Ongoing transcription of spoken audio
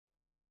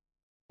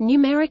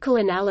Numerical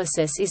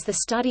analysis is the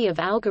study of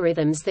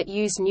algorithms that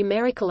use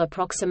numerical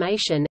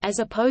approximation as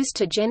opposed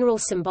to general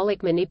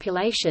symbolic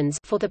manipulations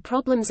for the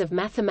problems of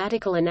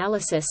mathematical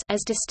analysis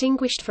as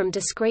distinguished from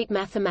discrete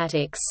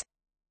mathematics.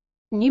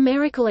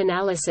 Numerical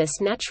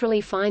analysis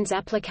naturally finds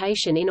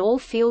application in all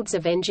fields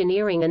of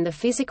engineering and the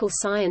physical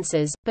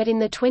sciences, but in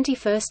the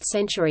 21st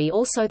century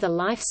also the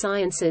life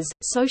sciences,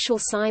 social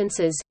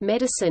sciences,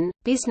 medicine,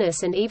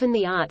 business and even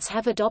the arts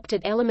have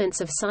adopted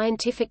elements of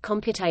scientific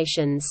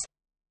computations.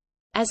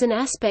 As an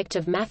aspect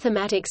of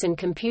mathematics and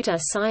computer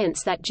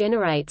science that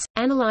generates,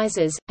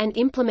 analyzes, and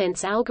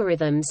implements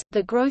algorithms,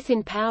 the growth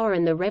in power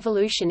and the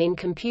revolution in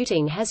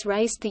computing has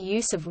raised the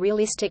use of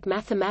realistic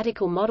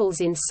mathematical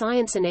models in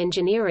science and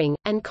engineering,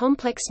 and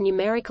complex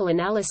numerical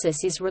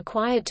analysis is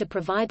required to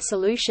provide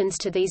solutions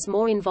to these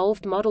more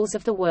involved models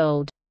of the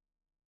world.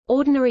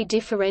 Ordinary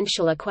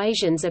differential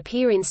equations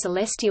appear in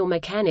celestial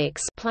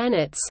mechanics,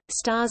 planets,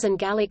 stars and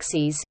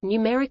galaxies.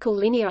 Numerical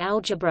linear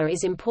algebra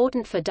is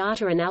important for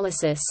data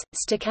analysis.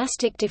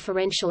 Stochastic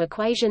differential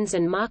equations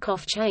and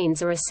Markov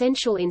chains are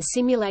essential in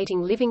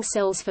simulating living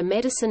cells for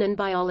medicine and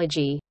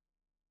biology.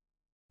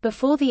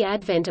 Before the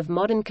advent of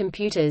modern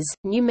computers,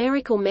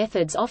 numerical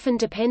methods often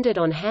depended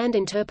on hand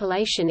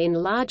interpolation in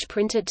large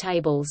printed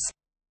tables.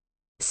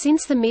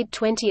 Since the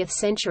mid-20th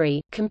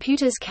century,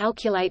 computers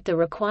calculate the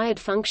required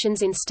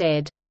functions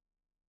instead.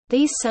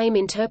 These same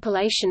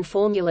interpolation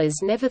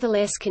formulas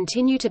nevertheless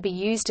continue to be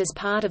used as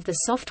part of the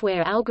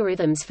software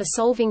algorithms for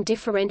solving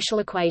differential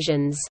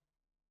equations.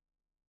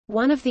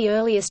 One of the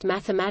earliest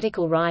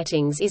mathematical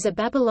writings is a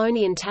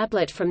Babylonian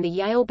tablet from the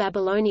Yale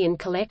Babylonian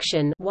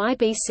collection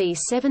YBC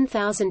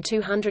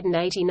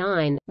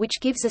 7289,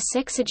 which gives a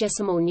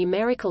sexagesimal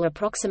numerical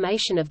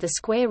approximation of the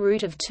square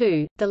root of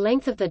 2, the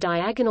length of the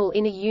diagonal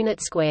inner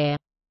unit square.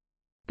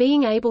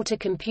 Being able to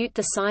compute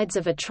the sides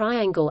of a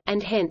triangle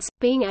and hence,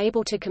 being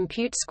able to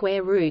compute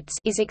square roots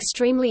is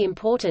extremely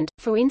important.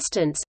 For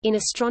instance, in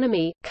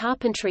astronomy,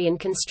 carpentry and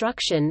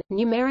construction,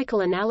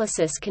 numerical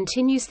analysis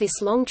continues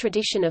this long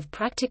tradition of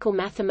practical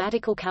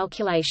mathematical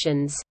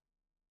calculations.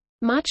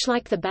 Much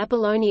like the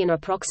Babylonian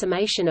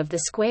approximation of the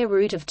square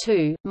root of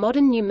 2,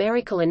 modern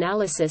numerical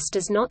analysis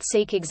does not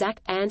seek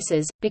exact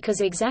answers, because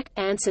exact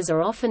answers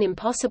are often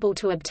impossible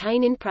to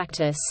obtain in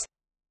practice.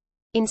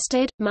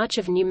 Instead, much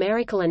of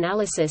numerical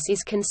analysis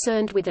is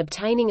concerned with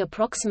obtaining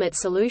approximate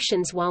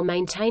solutions while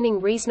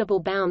maintaining reasonable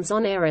bounds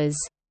on errors.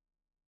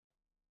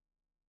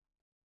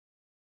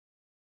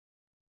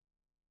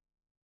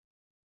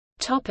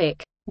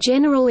 Topic: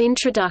 General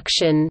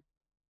introduction.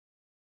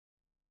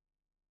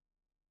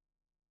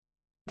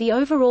 The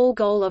overall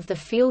goal of the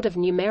field of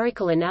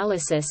numerical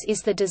analysis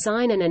is the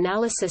design and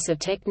analysis of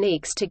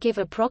techniques to give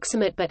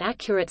approximate but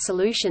accurate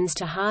solutions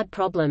to hard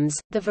problems,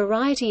 the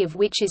variety of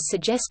which is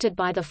suggested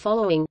by the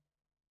following.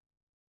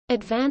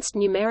 Advanced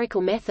numerical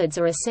methods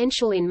are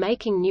essential in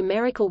making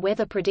numerical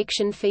weather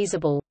prediction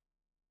feasible.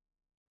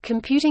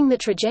 Computing the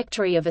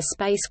trajectory of a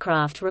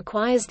spacecraft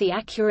requires the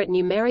accurate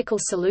numerical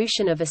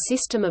solution of a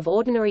system of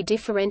ordinary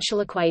differential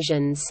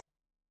equations.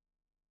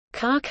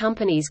 Car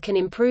companies can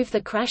improve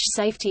the crash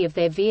safety of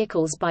their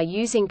vehicles by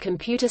using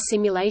computer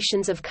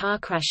simulations of car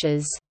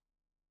crashes.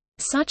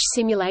 Such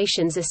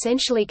simulations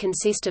essentially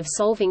consist of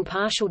solving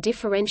partial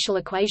differential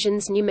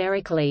equations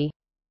numerically.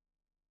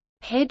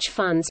 Hedge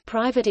funds,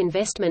 private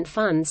investment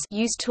funds,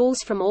 use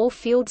tools from all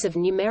fields of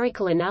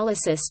numerical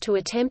analysis to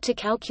attempt to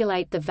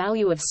calculate the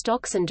value of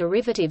stocks and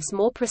derivatives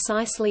more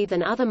precisely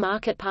than other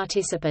market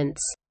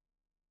participants.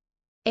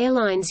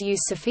 Airlines use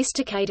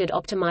sophisticated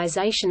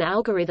optimization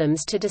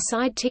algorithms to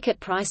decide ticket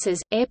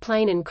prices,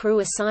 airplane and crew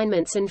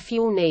assignments and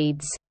fuel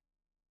needs.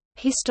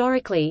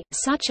 Historically,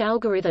 such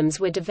algorithms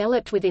were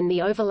developed within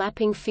the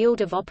overlapping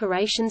field of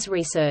operations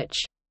research.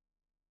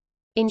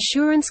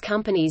 Insurance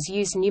companies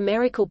use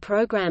numerical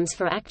programs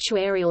for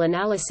actuarial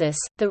analysis.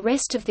 The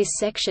rest of this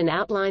section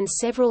outlines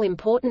several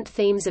important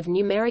themes of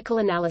numerical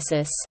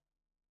analysis.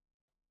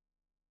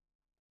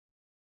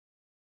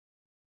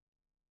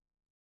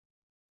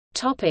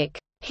 Topic: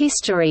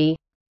 History.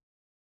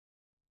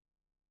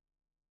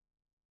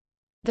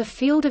 The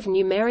field of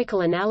numerical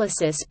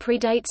analysis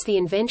predates the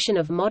invention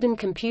of modern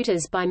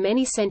computers by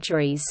many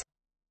centuries.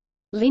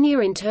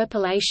 Linear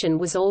interpolation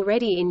was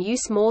already in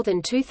use more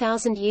than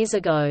 2,000 years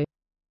ago.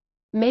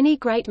 Many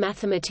great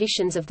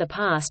mathematicians of the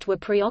past were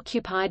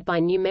preoccupied by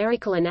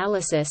numerical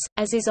analysis,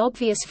 as is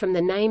obvious from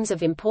the names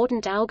of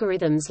important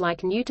algorithms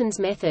like Newton's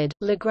method,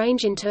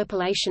 Lagrange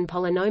interpolation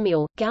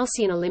polynomial,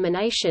 Gaussian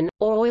elimination,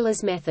 or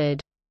Euler's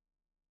method.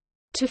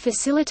 To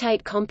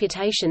facilitate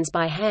computations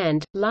by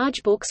hand,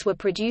 large books were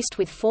produced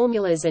with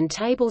formulas and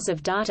tables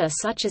of data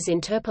such as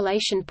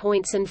interpolation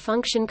points and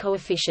function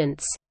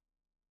coefficients.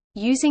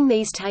 Using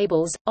these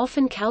tables,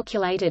 often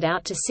calculated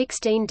out to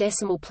 16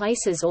 decimal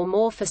places or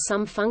more for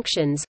some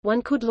functions,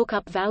 one could look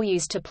up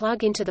values to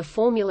plug into the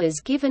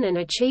formulas given and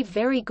achieve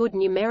very good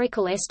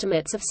numerical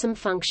estimates of some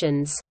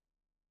functions.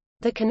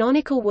 The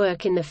canonical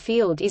work in the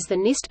field is the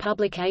NIST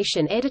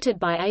publication edited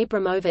by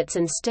Abramovitz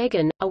and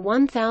Stegun, a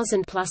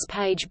 1,000-plus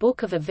page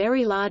book of a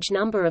very large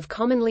number of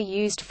commonly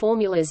used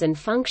formulas and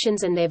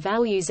functions and their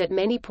values at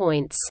many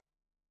points.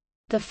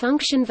 The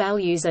function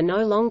values are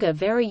no longer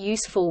very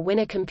useful when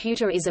a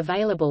computer is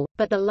available,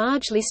 but the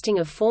large listing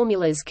of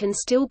formulas can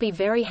still be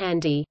very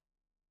handy.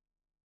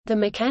 The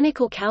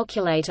mechanical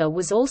calculator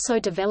was also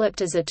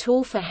developed as a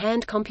tool for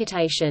hand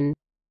computation.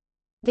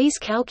 These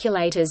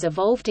calculators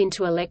evolved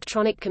into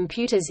electronic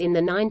computers in the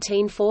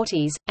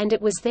 1940s, and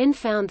it was then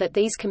found that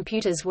these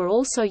computers were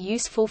also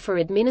useful for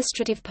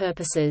administrative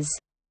purposes.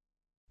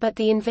 But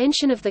the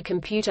invention of the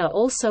computer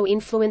also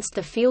influenced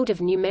the field of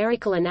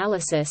numerical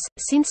analysis,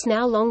 since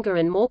now longer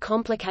and more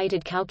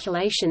complicated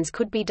calculations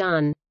could be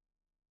done.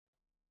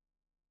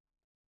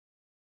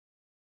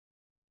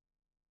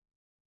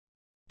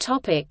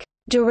 Topic: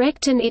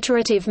 Direct and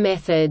iterative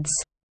methods.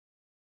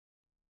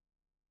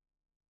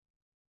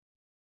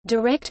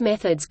 Direct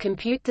methods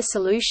compute the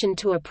solution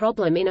to a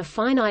problem in a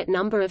finite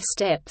number of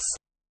steps.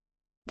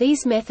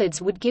 These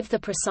methods would give the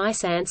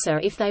precise answer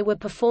if they were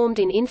performed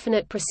in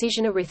infinite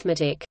precision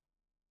arithmetic.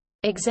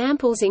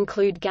 Examples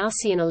include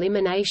Gaussian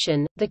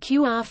elimination, the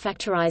QR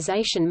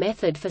factorization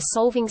method for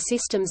solving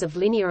systems of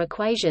linear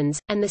equations,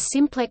 and the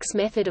simplex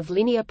method of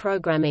linear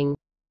programming.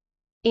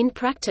 In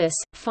practice,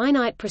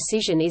 finite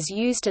precision is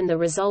used and the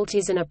result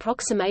is an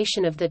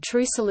approximation of the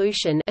true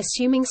solution,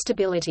 assuming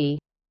stability.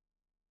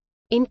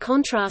 In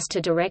contrast to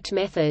direct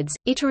methods,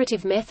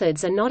 iterative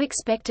methods are not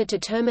expected to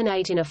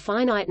terminate in a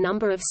finite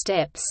number of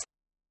steps.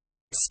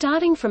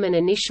 Starting from an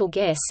initial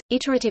guess,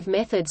 iterative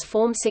methods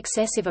form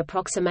successive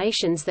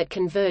approximations that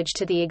converge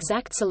to the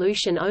exact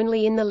solution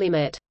only in the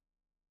limit.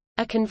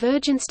 A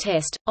convergence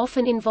test,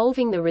 often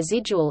involving the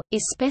residual,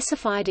 is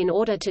specified in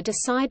order to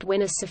decide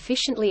when a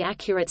sufficiently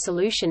accurate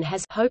solution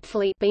has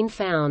hopefully been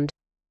found.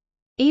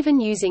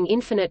 Even using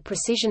infinite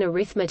precision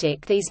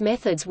arithmetic, these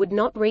methods would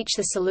not reach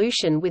the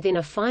solution within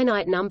a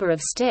finite number of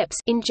steps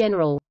in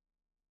general.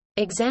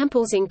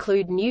 Examples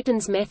include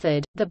Newton's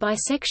method, the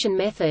bisection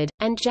method,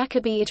 and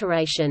Jacobi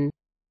iteration.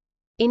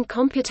 In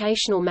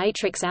computational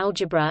matrix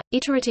algebra,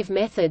 iterative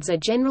methods are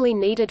generally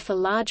needed for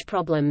large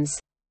problems.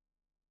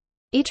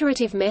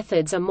 Iterative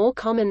methods are more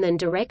common than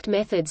direct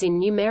methods in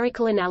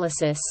numerical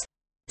analysis.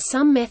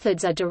 Some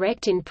methods are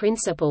direct in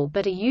principle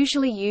but are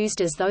usually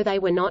used as though they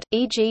were not,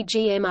 e.g.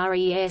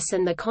 GMRES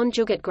and the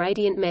conjugate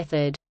gradient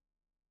method.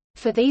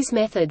 For these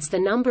methods, the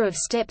number of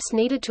steps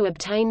needed to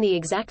obtain the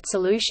exact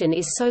solution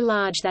is so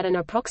large that an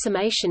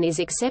approximation is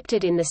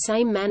accepted in the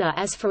same manner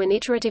as for an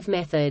iterative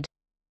method.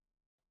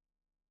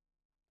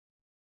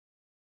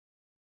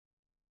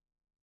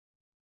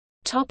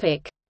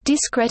 Topic: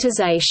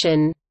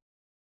 Discretization.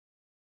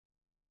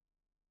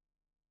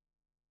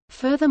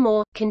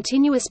 Furthermore,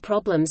 continuous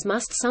problems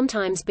must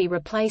sometimes be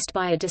replaced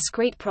by a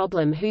discrete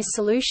problem whose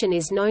solution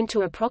is known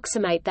to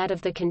approximate that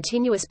of the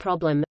continuous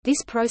problem.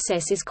 This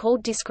process is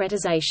called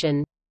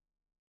discretization.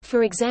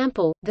 For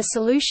example, the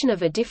solution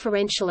of a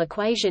differential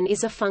equation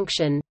is a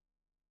function.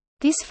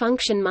 This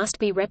function must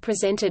be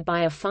represented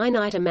by a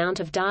finite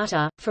amount of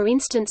data, for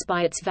instance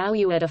by its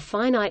value at a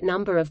finite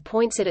number of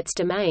points at its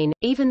domain,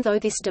 even though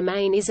this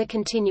domain is a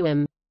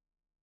continuum.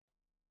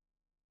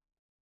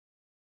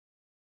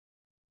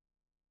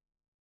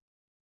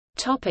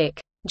 Topic: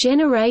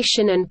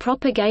 Generation and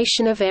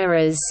propagation of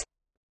errors.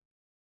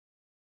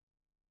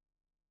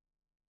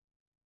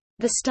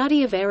 The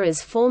study of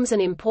errors forms an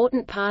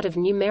important part of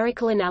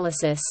numerical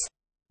analysis.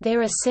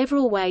 There are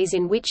several ways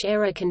in which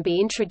error can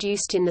be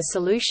introduced in the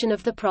solution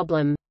of the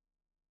problem.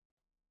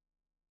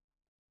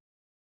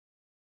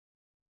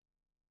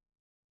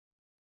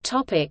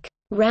 Topic: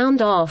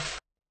 Round-off.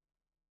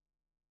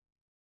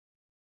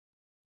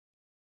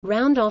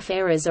 Round-off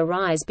errors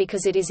arise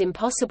because it is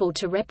impossible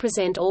to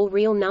represent all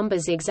real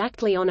numbers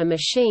exactly on a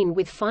machine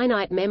with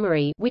finite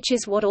memory, which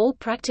is what all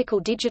practical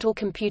digital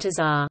computers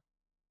are.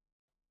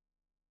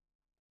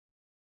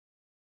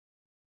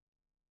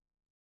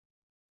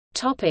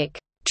 Topic: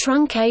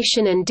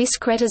 Truncation and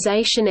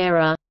discretization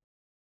error.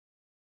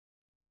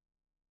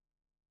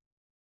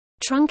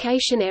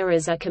 Truncation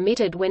errors are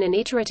committed when an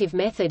iterative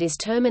method is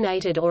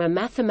terminated or a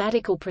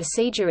mathematical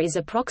procedure is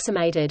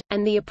approximated,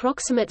 and the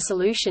approximate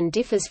solution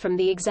differs from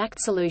the exact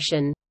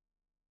solution.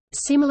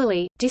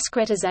 Similarly,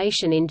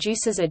 discretization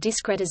induces a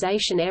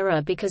discretization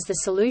error because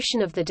the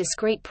solution of the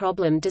discrete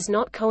problem does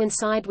not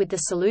coincide with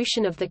the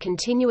solution of the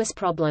continuous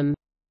problem.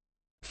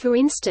 For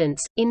instance,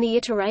 in the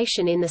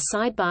iteration in the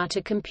sidebar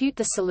to compute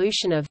the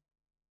solution of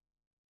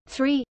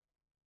 3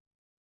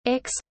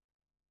 x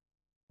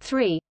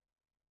 3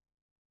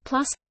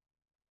 plus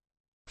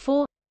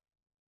 4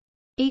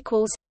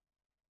 equals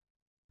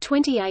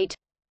 28.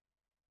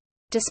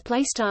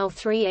 Display style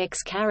 3x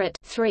caret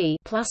 3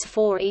 plus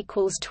 4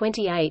 equals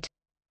 28.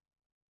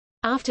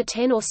 After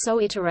 10 or so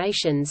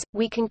iterations,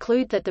 we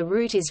conclude that the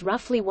root is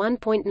roughly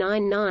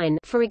 1.99,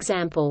 for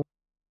example.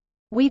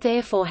 We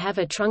therefore have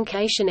a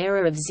truncation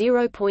error of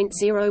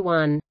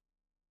 0.01.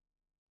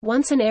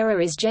 Once an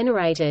error is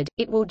generated,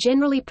 it will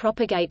generally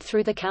propagate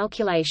through the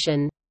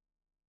calculation.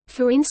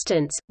 For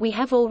instance, we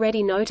have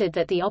already noted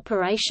that the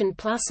operation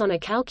plus on a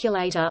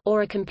calculator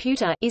or a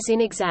computer is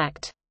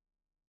inexact.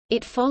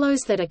 It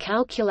follows that a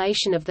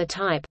calculation of the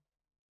type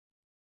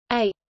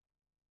A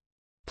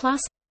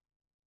plus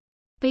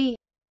B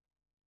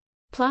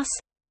plus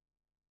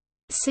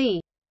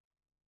C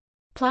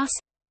plus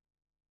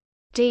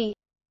D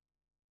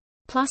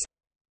plus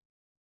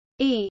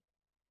E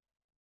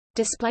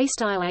display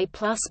style A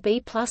plus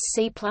B plus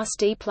C plus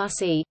D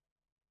plus E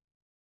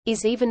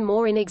is even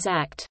more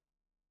inexact.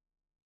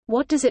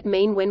 What does it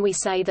mean when we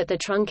say that the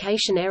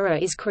truncation error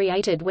is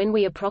created when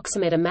we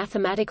approximate a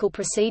mathematical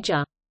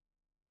procedure?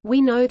 We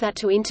know that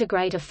to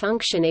integrate a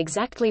function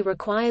exactly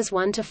requires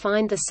one to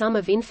find the sum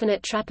of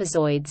infinite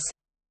trapezoids.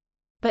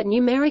 But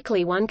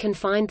numerically one can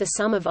find the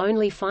sum of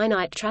only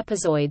finite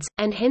trapezoids,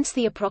 and hence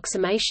the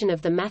approximation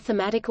of the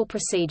mathematical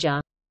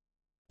procedure.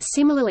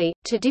 Similarly,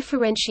 to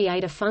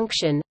differentiate a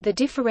function, the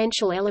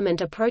differential element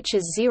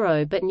approaches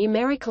zero, but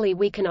numerically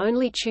we can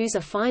only choose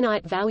a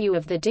finite value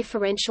of the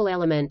differential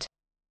element.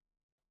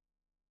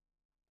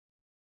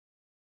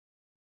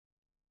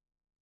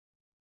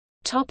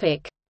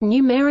 Topic: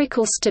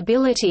 Numerical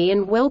stability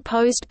and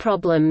well-posed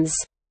problems.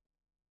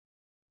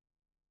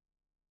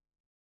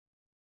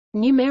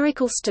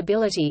 Numerical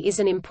stability is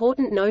an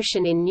important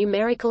notion in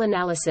numerical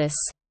analysis.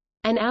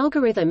 An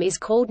algorithm is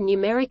called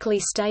numerically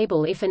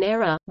stable if an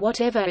error,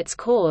 whatever its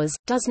cause,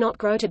 does not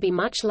grow to be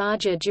much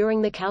larger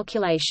during the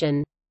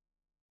calculation.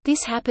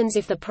 This happens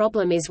if the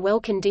problem is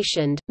well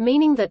conditioned,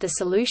 meaning that the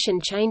solution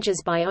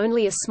changes by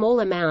only a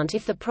small amount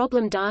if the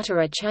problem data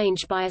are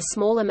changed by a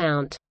small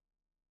amount.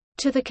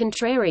 To the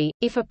contrary,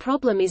 if a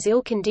problem is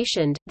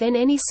ill-conditioned, then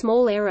any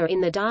small error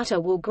in the data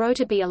will grow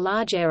to be a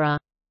large error.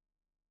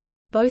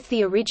 Both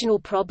the original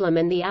problem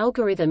and the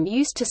algorithm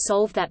used to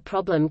solve that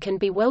problem can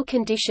be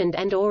well-conditioned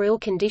and/or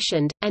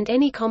ill-conditioned, and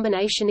any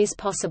combination is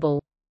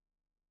possible.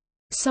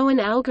 So an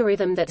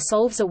algorithm that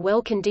solves a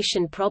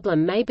well-conditioned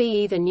problem may be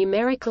either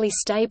numerically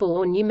stable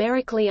or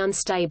numerically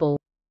unstable.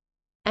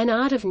 An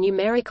art of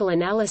numerical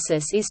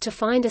analysis is to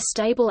find a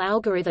stable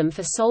algorithm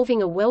for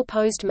solving a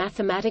well-posed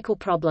mathematical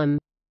problem.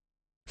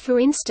 For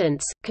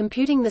instance,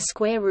 computing the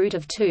square root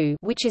of 2,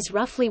 which is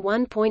roughly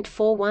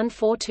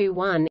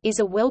 1.41421, is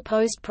a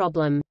well-posed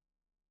problem.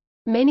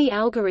 Many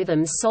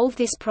algorithms solve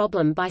this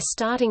problem by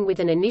starting with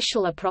an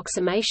initial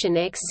approximation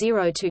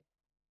x0 to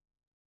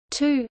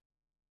 2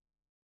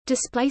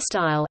 display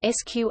style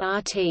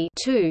sqrt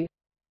 2,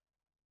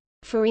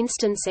 for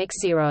instance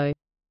x0.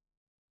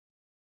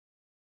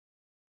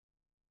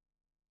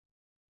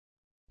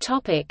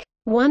 Topic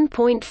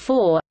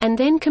 1.4, and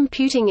then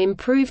computing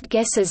improved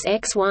guesses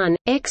x1,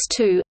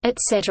 x2,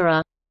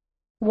 etc.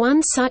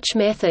 One such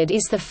method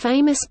is the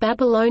famous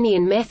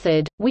Babylonian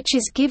method, which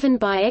is given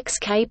by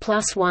xk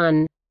plus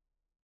 1.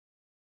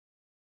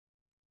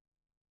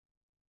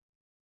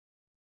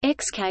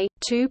 xk,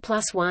 2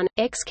 plus 1,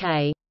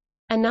 xk.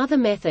 Another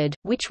method,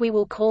 which we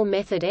will call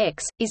method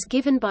x, is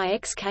given by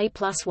xk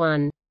plus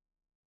 1.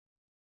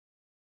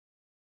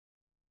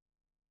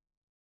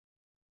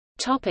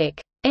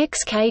 Topic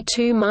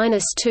xk2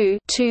 minus 2,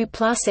 2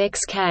 plus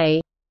xk.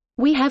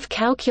 We have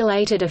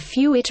calculated a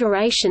few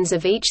iterations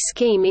of each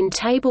scheme in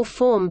table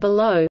form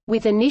below,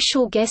 with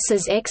initial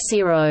guesses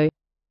x0.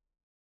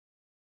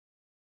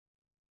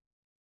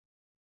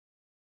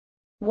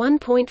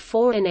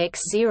 1.4 and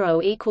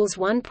x0 equals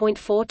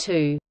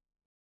 1.42.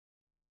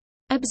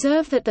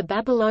 Observe that the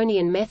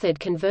Babylonian method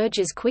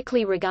converges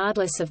quickly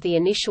regardless of the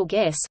initial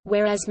guess,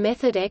 whereas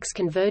method x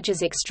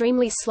converges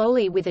extremely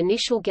slowly with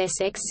initial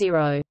guess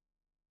x0.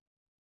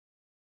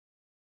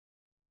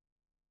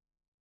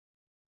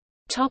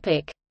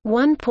 Topic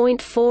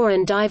 1.4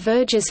 and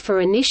diverges for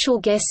initial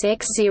guess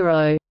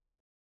x0.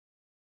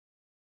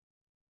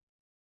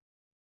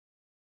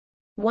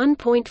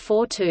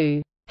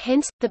 1.42.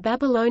 Hence, the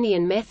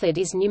Babylonian method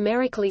is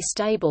numerically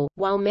stable,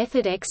 while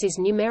method x is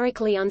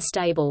numerically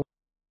unstable.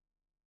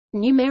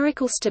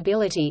 Numerical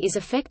stability is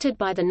affected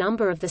by the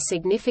number of the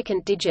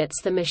significant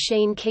digits the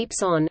machine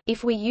keeps on.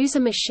 If we use a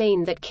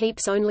machine that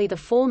keeps only the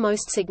 4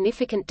 most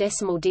significant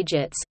decimal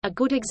digits, a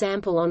good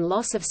example on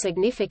loss of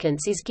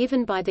significance is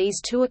given by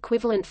these two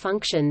equivalent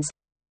functions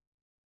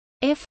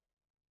f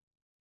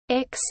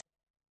x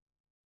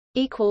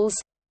equals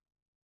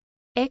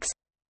x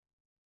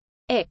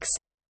x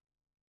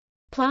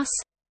plus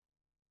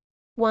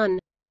 1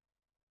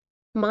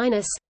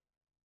 minus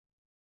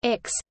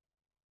x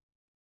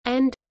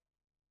and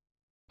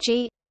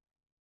g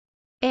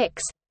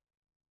x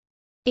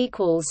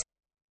equals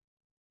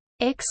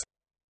x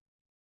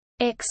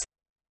x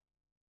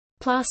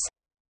plus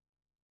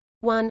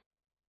 1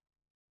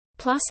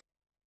 plus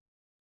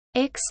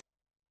x.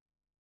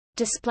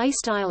 Display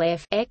style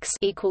f x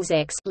equals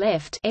x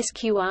left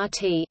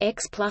sqrt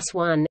x plus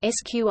 1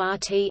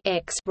 sqrt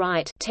x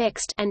right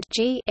text and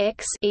g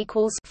x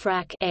equals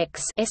frac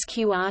x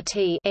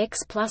sqrt x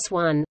plus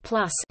 1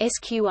 plus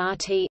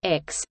sqrt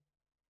x.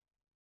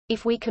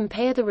 If we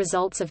compare the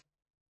results of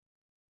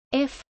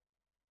f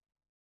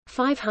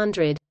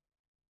 500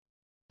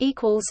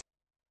 equals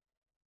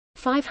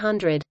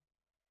 500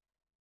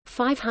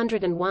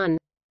 501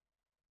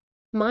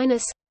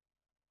 minus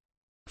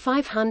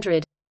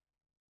 500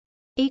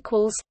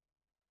 equals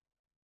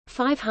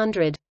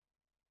 500.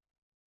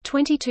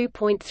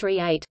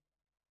 22.38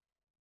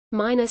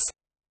 minus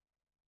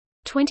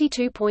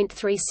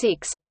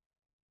 22.36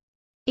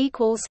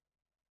 equals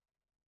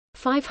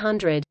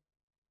 500.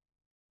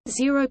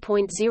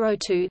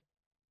 0.02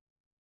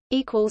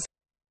 equals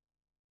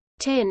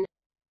 10.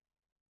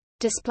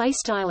 Display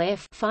style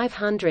f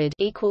 500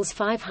 equals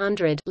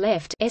 500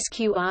 left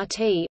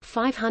sqrt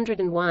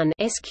 501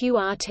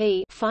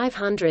 sqrt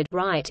 500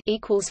 right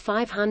equals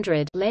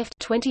 500 left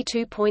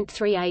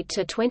 22.38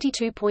 to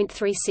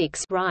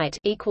 22.36 right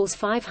equals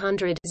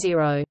 500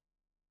 0.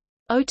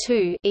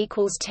 02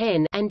 equals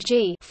 10 and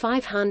G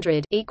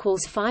 500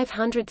 equals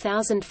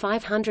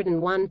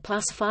 500,501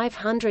 plus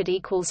 500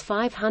 equals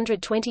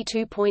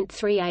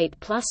 522.38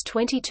 plus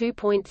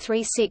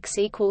 22.36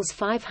 equals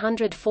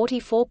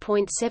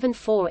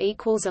 544.74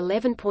 equals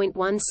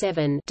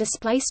 11.17.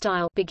 Display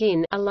style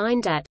begin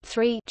aligned at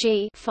 3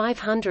 G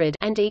 500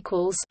 and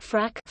equals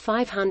frac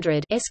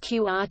 500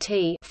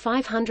 sqrt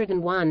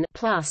 501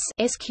 plus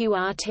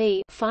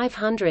sqrt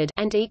 500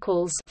 and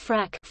equals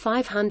frac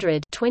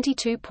 500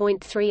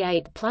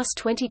 22.38 plus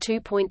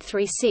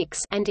 22.36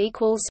 and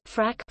equals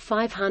frac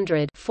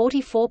 500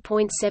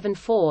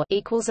 44.74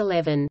 equals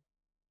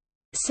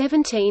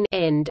 11.17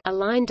 end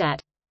aligned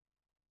at.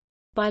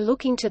 By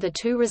looking to the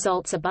two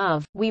results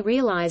above, we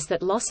realize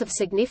that loss of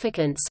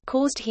significance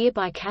caused here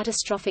by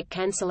catastrophic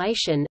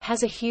cancellation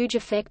has a huge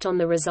effect on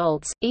the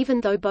results, even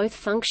though both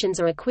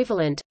functions are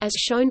equivalent, as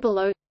shown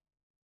below.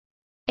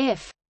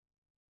 F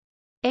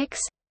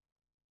x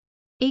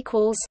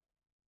equals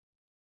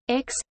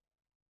x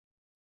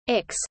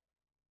x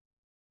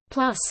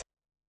plus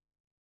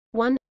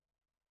 1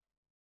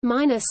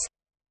 minus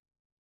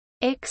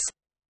x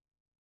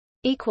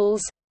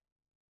equals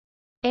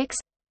x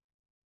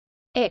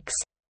x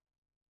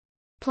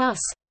plus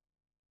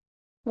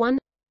 1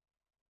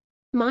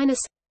 minus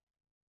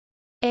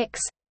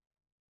x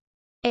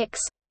x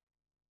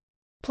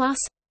plus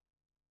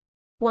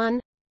 1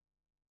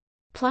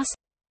 plus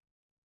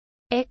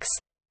x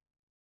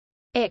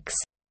x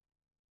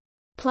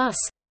plus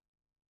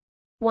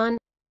 1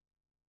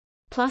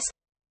 plus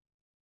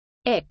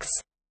x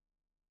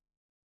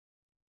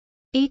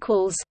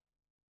equals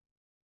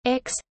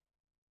x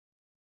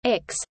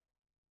x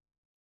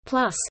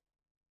plus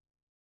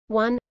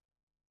 1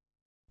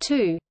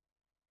 2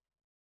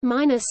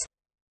 minus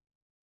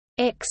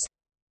x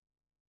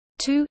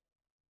 2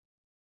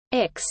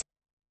 x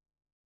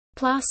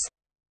plus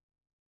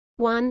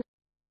 1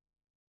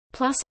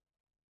 plus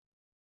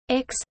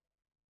x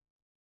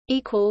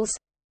equals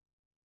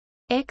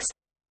x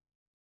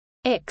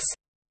x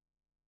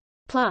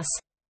plus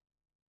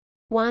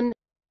 1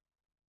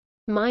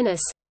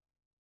 minus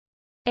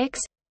x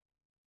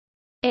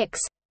x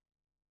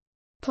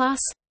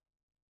plus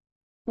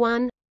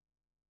 1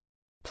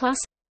 plus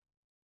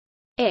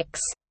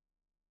x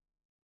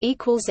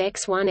equals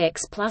x1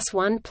 x plus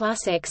 1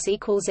 plus x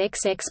equals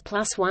xx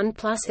plus 1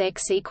 plus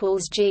x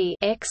equals g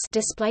x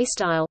display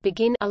style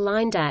begin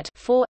aligned at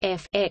 4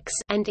 f x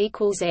and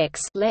equals x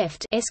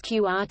left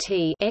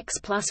sqrt x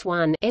plus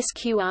 1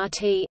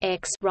 sqrt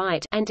x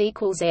right and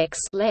equals x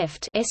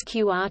left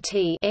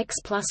sqrt x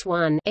plus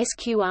 1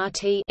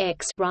 sqrt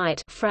x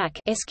right frac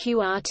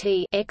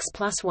sqrt x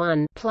plus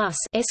 1 plus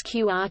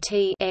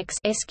sqrt x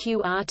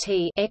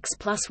sqrt x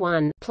plus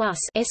 1 plus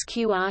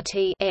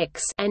sqrt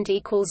x and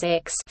equals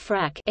x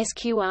frac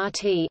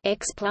sqrt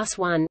x plus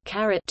 1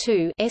 caret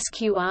 2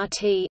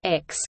 sqrt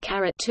x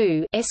caret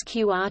 2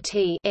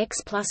 sqrt x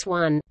plus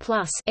 1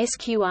 plus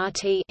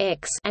sqrt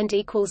x and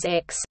equals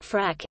x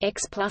frac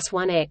x plus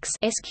 1 x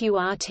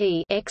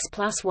sqrt x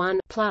plus 1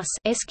 plus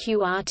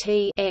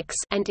sqrt x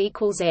and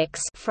equals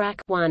x frac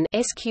 1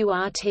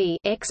 sqrt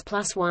x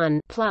plus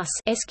 1 plus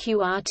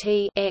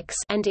sqrt x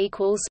and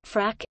equals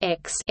frac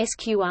x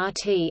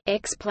sqrt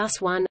x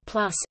plus 1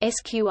 plus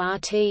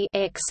sqrt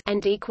x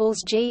and equals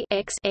g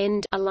x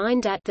end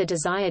aligned at the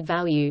desired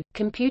value,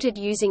 computed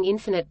using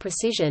infinite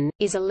precision,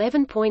 is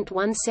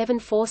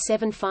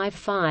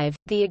 11.174755.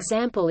 The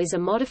example is a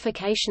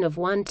modification of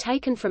one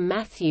taken from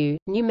Matthew,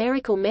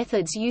 Numerical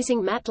Methods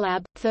using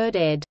MATLAB, 3rd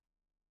ed.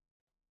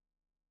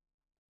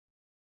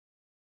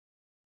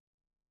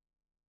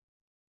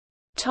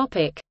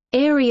 Topic: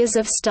 Areas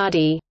of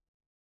study.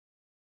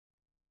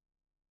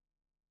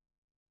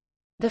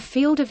 The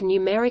field of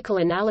numerical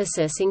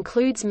analysis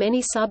includes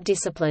many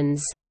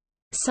subdisciplines.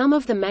 Some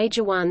of the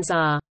major ones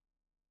are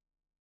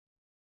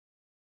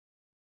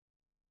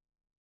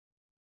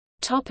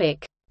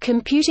Topic: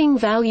 Computing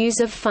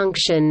values of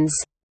functions.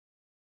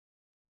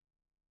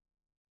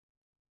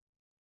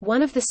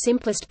 One of the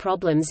simplest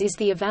problems is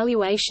the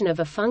evaluation of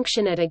a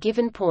function at a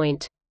given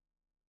point.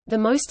 The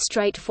most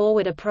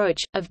straightforward approach,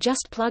 of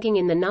just plugging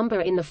in the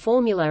number in the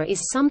formula,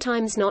 is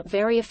sometimes not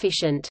very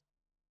efficient.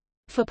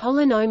 For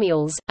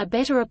polynomials, a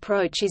better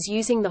approach is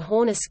using the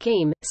Horner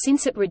scheme,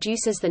 since it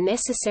reduces the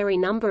necessary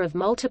number of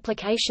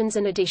multiplications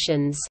and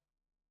additions.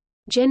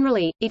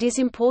 Generally, it is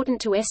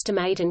important to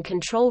estimate and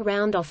control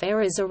round-off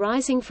errors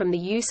arising from the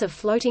use of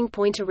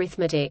floating-point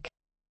arithmetic.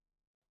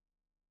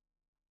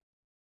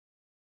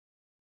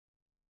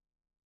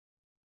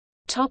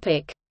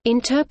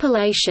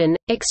 Interpolation,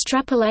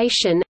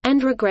 extrapolation,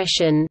 and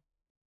regression.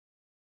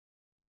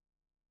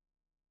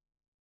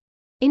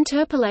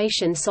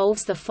 Interpolation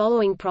solves the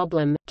following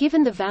problem: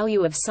 given the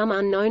value of some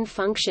unknown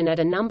function at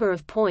a number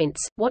of points,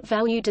 what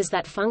value does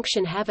that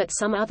function have at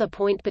some other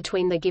point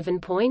between the given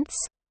points?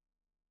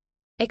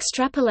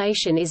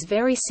 Extrapolation is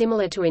very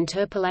similar to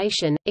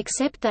interpolation,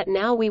 except that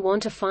now we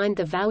want to find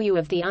the value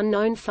of the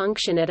unknown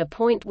function at a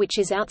point which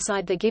is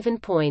outside the given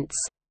points.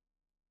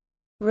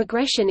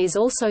 Regression is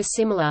also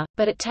similar,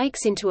 but it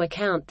takes into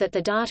account that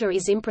the data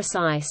is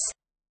imprecise.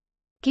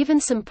 Given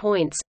some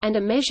points, and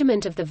a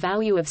measurement of the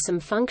value of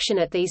some function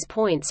at these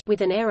points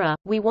with an error,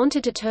 we want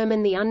to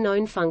determine the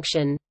unknown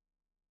function.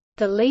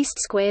 The least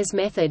squares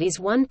method is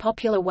one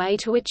popular way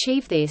to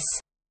achieve this.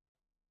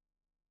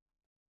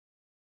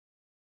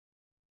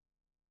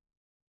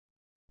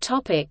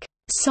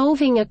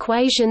 Solving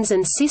equations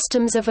and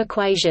systems of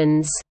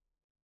equations.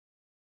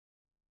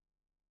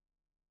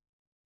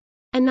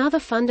 Another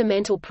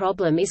fundamental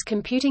problem is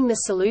computing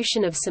the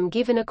solution of some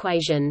given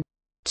equation.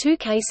 Two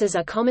cases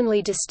are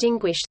commonly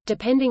distinguished,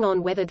 depending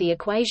on whether the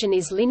equation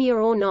is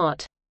linear or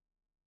not.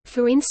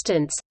 For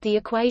instance, the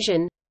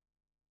equation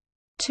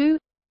 2x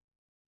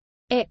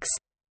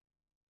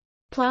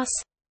plus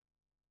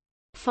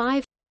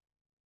 5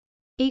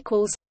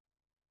 equals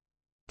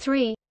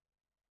 3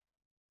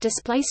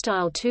 display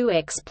style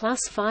 2x plus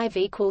 5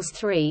 equals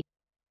 3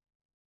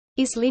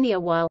 is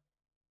linear, while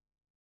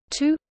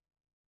 2x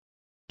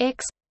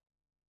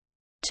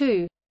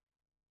 2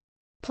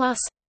 plus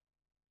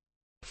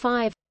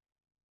 5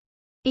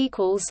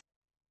 equals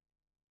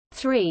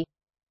 3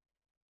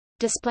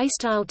 display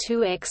style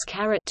 2x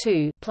caret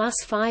 2 plus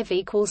 5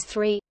 equals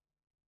 3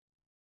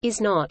 is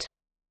not.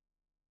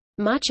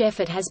 Much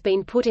effort has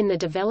been put in the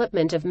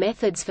development of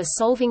methods for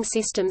solving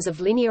systems of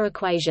linear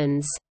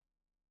equations.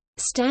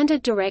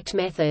 Standard direct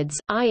methods,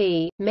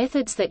 i.e.,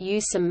 methods that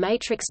use some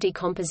matrix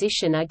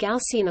decomposition, are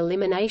Gaussian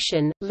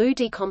elimination, Lie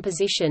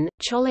decomposition,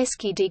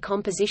 Cholesky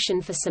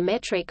decomposition for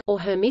symmetric or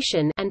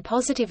Hermitian and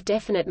positive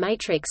definite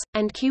matrix,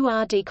 and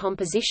QR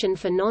decomposition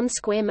for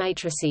non-square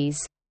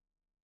matrices.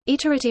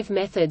 Iterative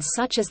methods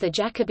such as the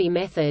Jacobi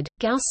method,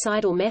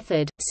 Gauss-Seidel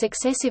method,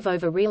 successive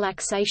over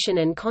relaxation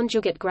and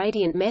conjugate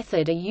gradient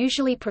method are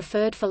usually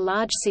preferred for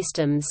large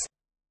systems.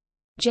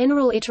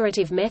 General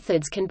iterative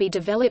methods can be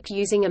developed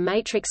using a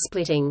matrix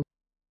splitting.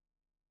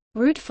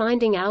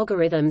 Root-finding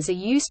algorithms are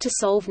used to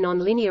solve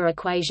nonlinear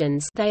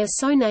equations. They are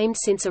so named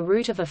since a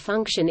root of a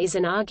function is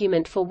an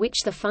argument for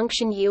which the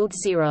function yields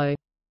 0.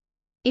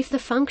 If the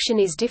function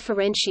is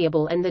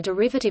differentiable and the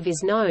derivative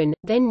is known,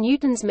 then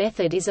Newton's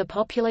method is a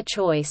popular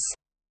choice.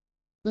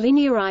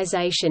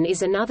 Linearization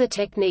is another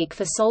technique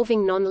for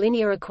solving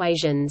nonlinear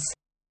equations.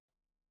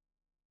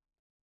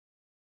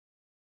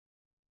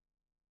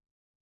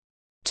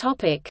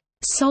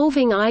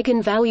 Solving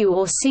eigenvalue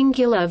or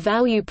singular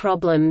value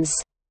problems.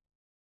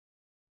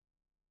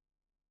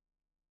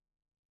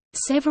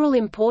 Several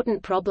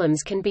important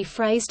problems can be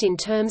phrased in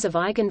terms of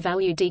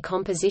eigenvalue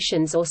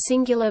decompositions or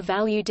singular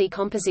value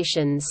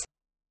decompositions.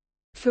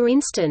 For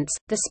instance,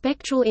 the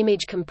spectral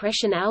image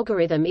compression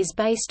algorithm is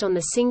based on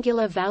the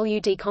singular value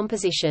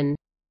decomposition.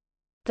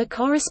 The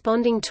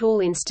corresponding tool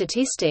in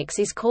statistics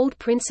is called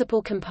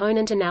principal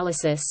component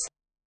analysis.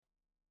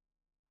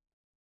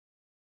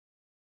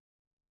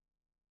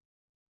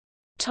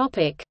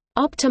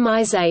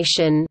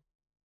 Optimization.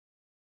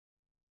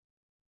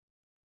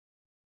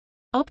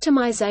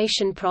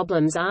 Optimization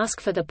problems ask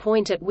for the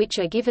point at which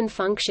a given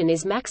function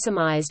is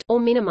maximized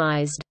or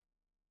minimized.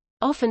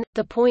 Often,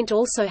 the point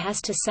also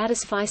has to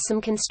satisfy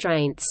some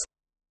constraints.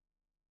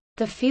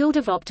 The field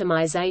of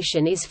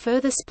optimization is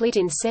further split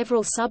in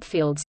several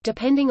subfields,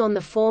 depending on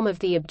the form of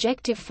the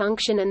objective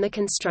function and the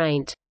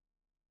constraint.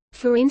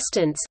 For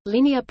instance,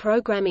 linear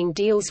programming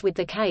deals with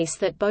the case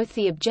that both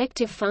the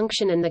objective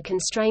function and the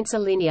constraints are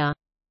linear.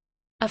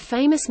 A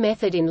famous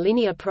method in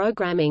linear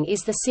programming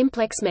is the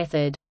simplex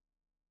method.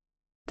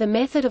 The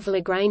method of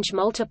Lagrange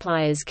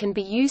multipliers can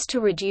be used to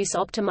reduce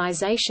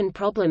optimization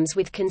problems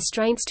with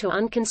constraints to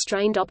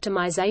unconstrained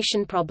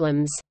optimization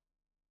problems.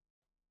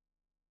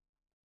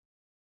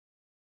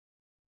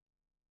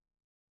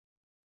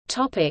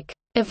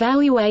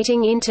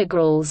 Evaluating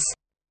integrals.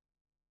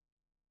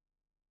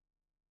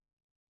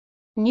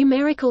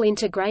 Numerical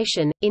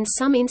integration, in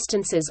some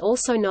instances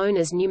also known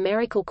as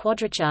numerical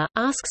quadrature,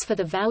 asks for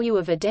the value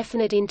of a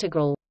definite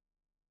integral.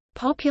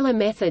 Popular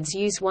methods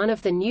use one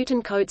of the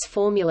Newton-Cotes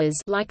formulas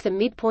like the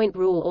midpoint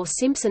rule or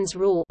Simpson's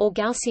rule or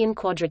Gaussian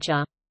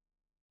quadrature.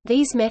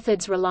 These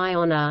methods rely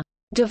on a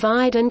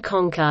divide and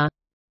conquer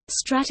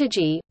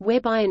strategy,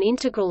 whereby an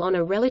integral on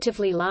a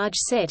relatively large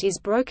set is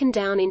broken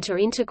down into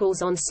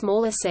integrals on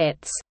smaller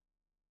sets.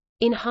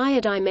 In higher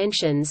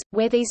dimensions,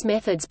 where these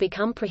methods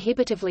become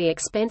prohibitively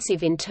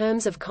expensive in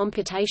terms of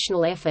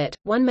computational effort,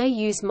 one may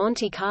use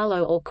Monte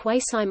Carlo or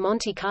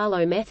quasi-Monte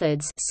Carlo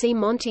methods, see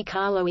Monte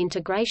Carlo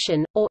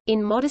integration, or,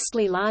 in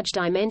modestly large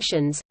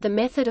dimensions, the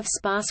method of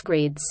sparse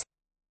grids.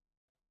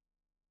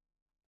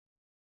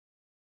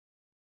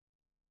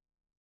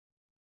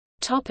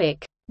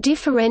 Topic: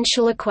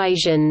 Differential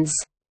equations.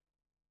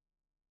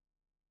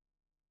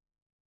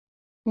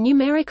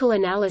 Numerical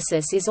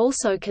analysis is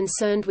also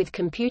concerned with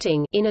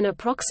computing, in an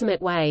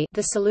approximate way,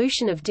 the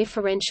solution of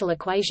differential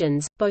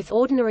equations, both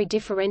ordinary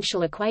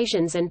differential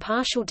equations and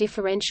partial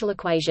differential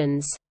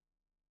equations.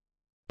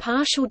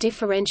 Partial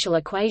differential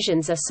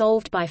equations are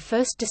solved by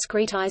first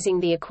discretizing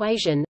the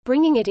equation,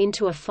 bringing it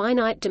into a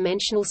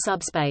finite-dimensional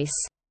subspace.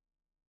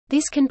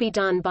 This can be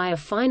done by a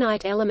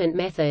finite element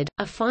method,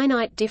 a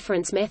finite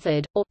difference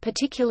method, or,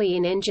 particularly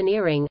in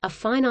engineering, a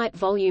finite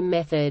volume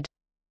method.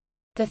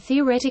 The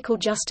theoretical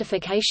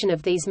justification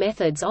of these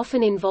methods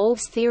often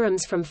involves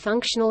theorems from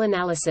functional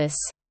analysis.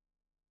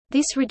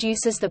 This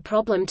reduces the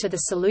problem to the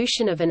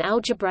solution of an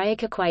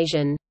algebraic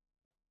equation.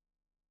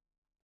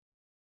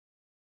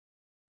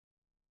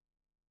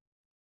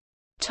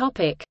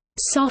 Topic: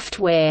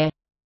 Software.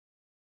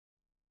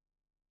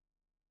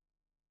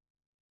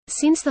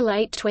 Since the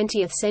late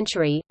 20th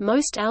century,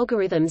 most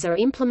algorithms are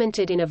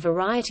implemented in a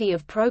variety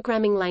of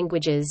programming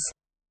languages.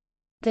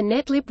 The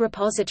Netlib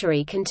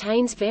repository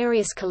contains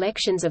various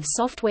collections of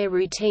software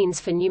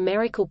routines for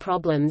numerical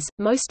problems,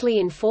 mostly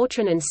in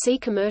Fortran and C.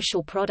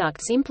 Commercial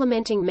products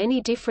implementing many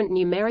different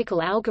numerical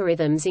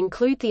algorithms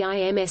include the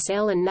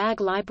IMSL and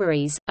NAG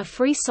libraries. A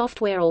free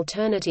software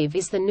alternative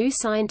is the GNU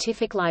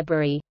Scientific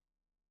Library.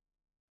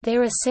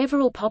 There are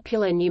several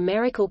popular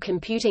numerical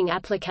computing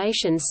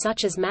applications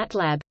such as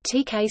MATLAB,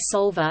 TK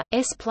Solver,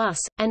 S+,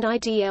 and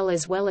IDL,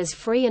 as well as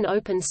free and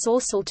open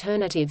source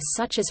alternatives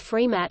such as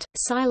FreeMat,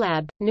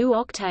 Scilab, GNU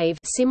Octave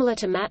similar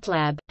to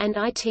MATLAB, and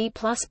IT++,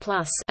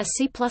 a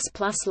C++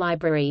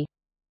 library.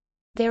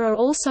 There are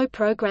also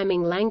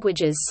programming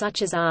languages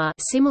such as R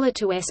similar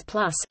to S+,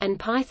 and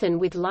Python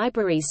with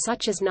libraries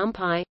such as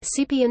NumPy,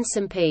 SciPy and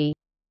SymPy.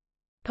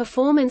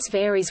 Performance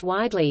varies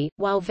widely.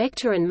 While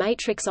vector and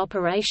matrix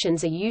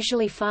operations are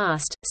usually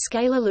fast,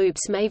 scalar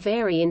loops may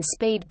vary in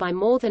speed by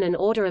more than an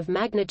order of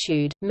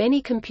magnitude.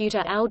 Many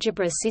computer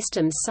algebra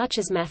systems such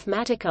as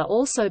Mathematica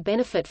also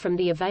benefit from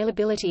the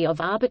availability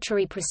of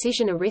arbitrary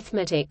precision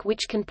arithmetic,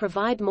 which can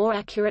provide more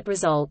accurate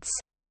results.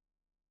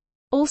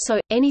 Also,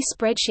 any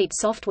spreadsheet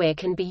software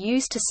can be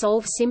used to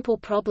solve simple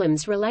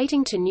problems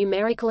relating to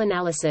numerical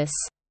analysis.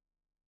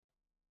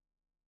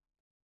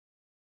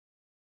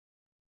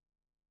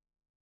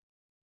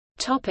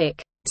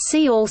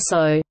 See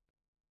also: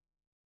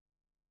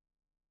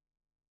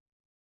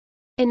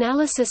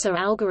 Analysis or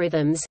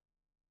algorithms,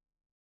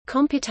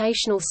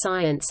 Computational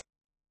science,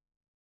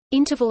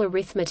 Interval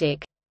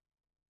arithmetic,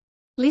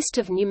 List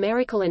of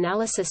numerical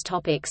analysis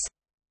topics,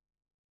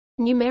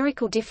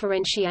 Numerical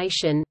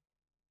differentiation,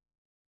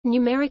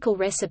 Numerical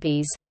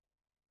recipes,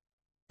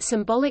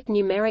 Symbolic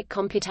numeric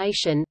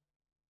computation.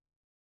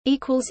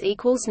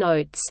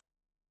 Notes